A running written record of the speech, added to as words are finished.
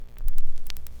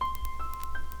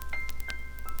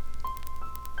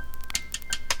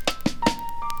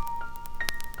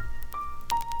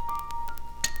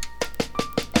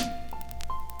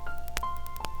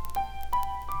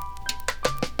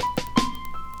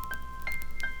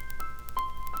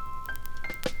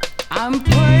I'm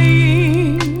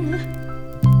praying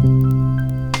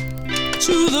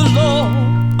to the Lord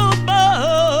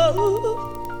above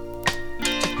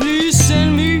to please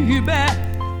send me back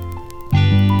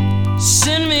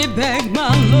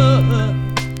my love.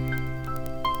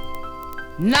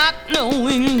 Not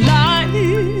knowing life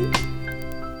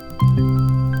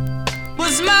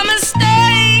was my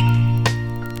mistake.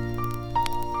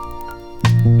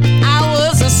 I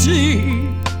was asleep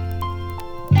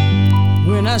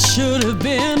when I should have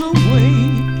been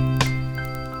awake.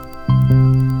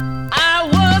 I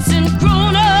wasn't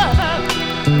grown up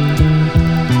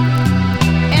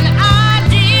and I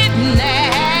didn't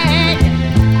act.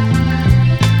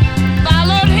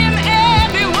 Followed him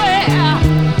everywhere,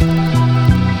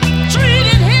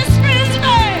 treated his friends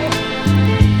bad,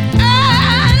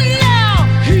 and now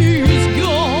he's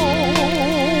gone,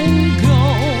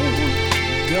 gone,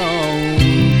 gone,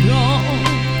 gone.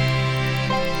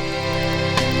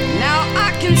 Now I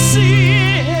can see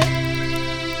it,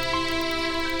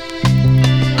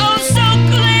 oh so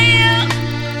clear,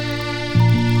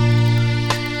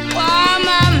 why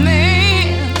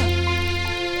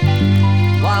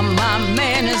my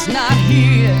man is not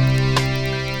here.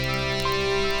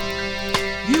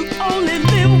 You only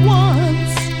live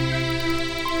once,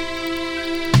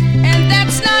 and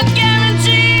that's not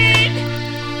guaranteed.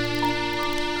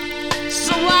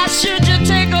 So why should you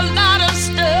take a lot of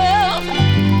stuff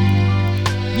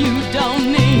you don't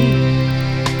need?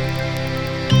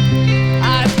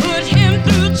 I put him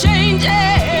through changes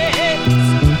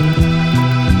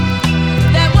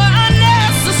that were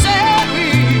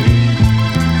unnecessary.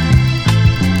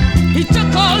 He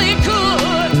took all he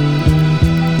could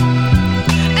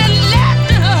and left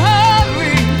in a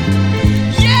hurry.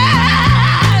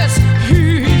 Yes,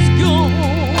 he's gone,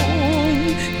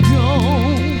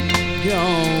 gone,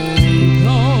 gone,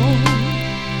 gone.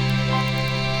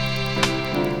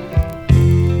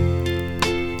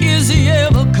 Is he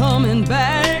ever coming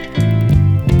back?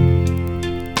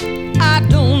 I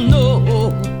don't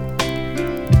know.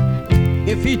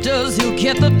 If he does, he'll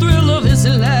get the thrill of his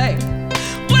life.